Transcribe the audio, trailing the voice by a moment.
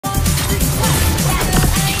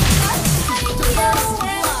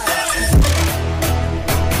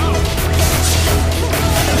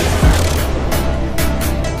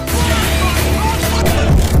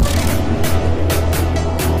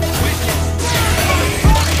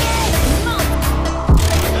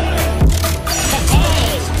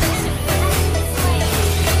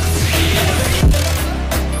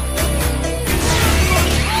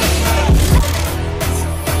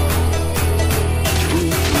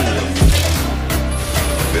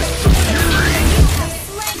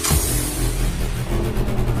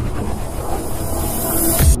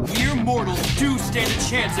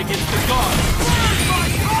chance against the gods.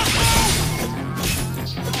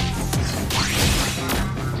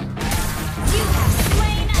 You have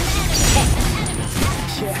slain an enemy.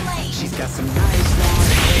 Yeah, she's got some nice long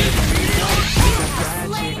hair.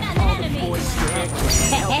 All the boys stare.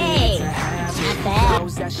 Hey, not bad.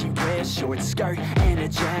 Clothes that she wears, short skirt and a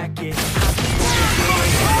jacket.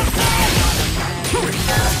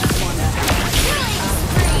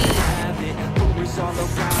 All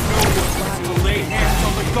around To lay hands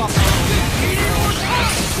on the gods.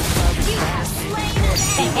 You have slain an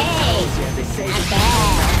enemy. Hey, not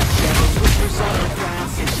bad. whispers all around,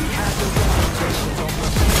 and she has a reputation. Don't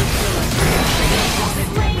want me to feel like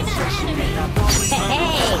demonstration, and I've always Hey,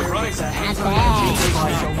 not bad.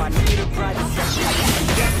 so I need a private session.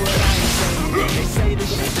 That's what I am saying. They say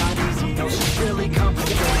this shit's not easy, no, she's real